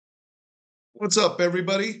What's up,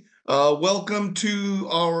 everybody? Welcome to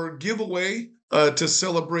our giveaway to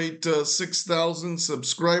celebrate 6,000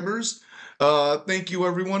 subscribers. Thank you,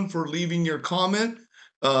 everyone, for leaving your comment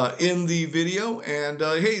in the video. And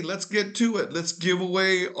hey, let's get to it. Let's give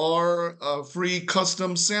away our free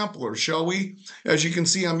custom sampler, shall we? As you can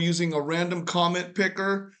see, I'm using a random comment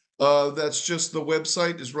picker. That's just the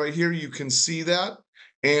website is right here. You can see that.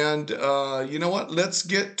 And you know what? Let's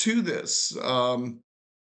get to this.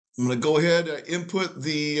 I'm going to go ahead and input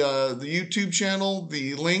the YouTube channel,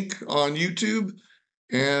 the link on YouTube,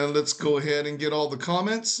 and let's go ahead and get all the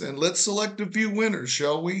comments and let's select a few winners,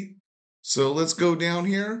 shall we? So let's go down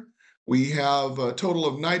here. We have a total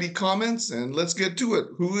of 90 comments and let's get to it.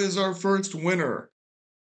 Who is our first winner?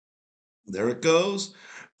 There it goes.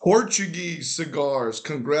 Portuguese Cigars,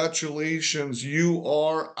 congratulations. You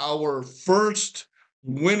are our first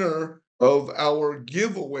winner of our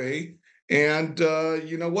giveaway. And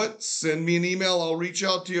you know what? Send me an email. I'll reach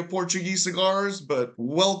out to you, Portuguese Cigars. But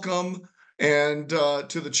welcome and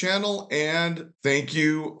to the channel, and thank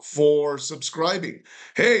you for subscribing.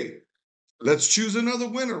 Hey, let's choose another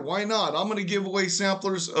winner. Why not? I'm going to give away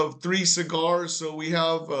samplers of 3 cigars, so we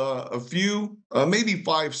have a few, maybe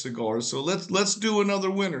 5 cigars. So let's do another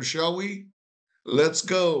winner, shall we? Let's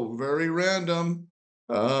go. Very random.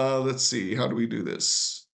 Let's see. How do we do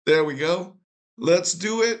this? There we go. Let's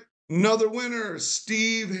do it. Another winner,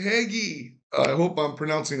 Steve Heggie. I hope I'm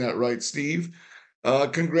pronouncing that right, Steve.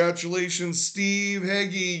 Congratulations, Steve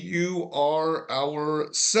Heggie. You are our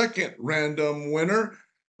second random winner.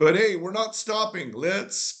 But hey, we're not stopping.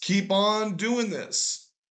 Let's keep on doing this.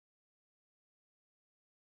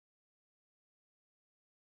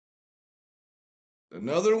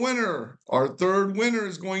 Another winner. Our third winner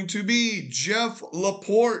is going to be Jeff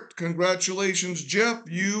Laporte. Congratulations, Jeff.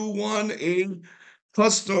 You won a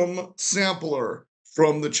custom sampler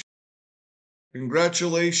from the channel.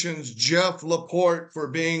 Congratulations, Jeff Laporte, for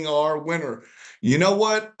being our winner. You know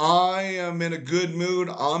what? I am in a good mood.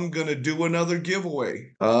 I'm going to do another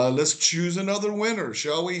giveaway. Let's choose another winner,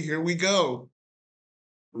 shall we? Here we go.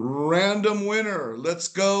 Random winner. Let's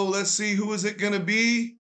go. Let's see, who is it going to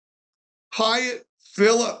be? Hyatt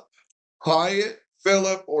Phillip. Hyatt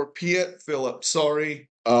Phillip, or Piet Phillip. Sorry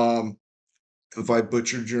if I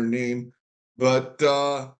butchered your name. But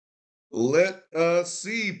let us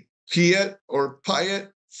see. Piet or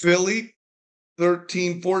Piet Philly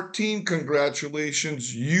 1314.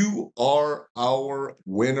 Congratulations. You are our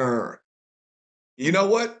winner. You know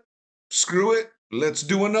what? Screw it. Let's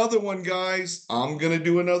do another one, guys. I'm going to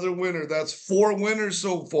do another winner. That's 4 winners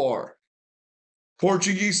so far.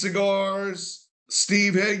 Portuguese Cigars,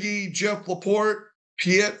 Steve Heggie, Jeff Laporte,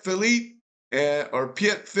 Piet Philippe, or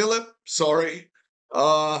Piet Phillip, sorry.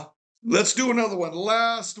 Let's do another one.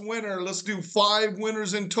 Last winner. Let's do 5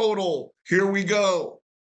 winners in total. Here we go.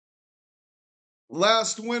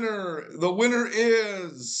 Last winner. The winner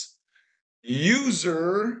is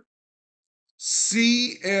user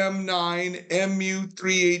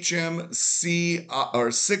CM9MU3HMC or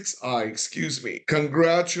 6I, excuse me.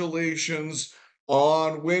 Congratulations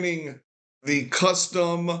on winning the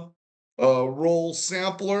custom roll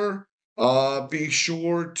sampler. Be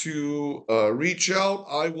sure to reach out.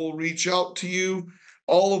 I will reach out to you,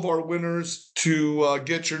 all of our winners, to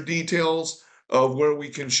get your details of where we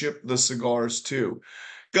can ship the cigars to.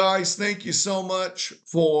 Guys, thank you so much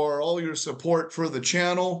for all your support for the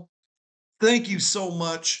channel. Thank you so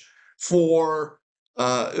much for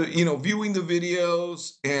viewing the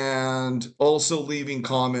videos and also leaving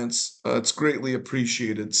comments. It's greatly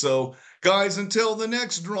appreciated. So guys, until the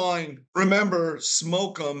next drawing, remember,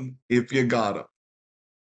 smoke 'em if you got 'em.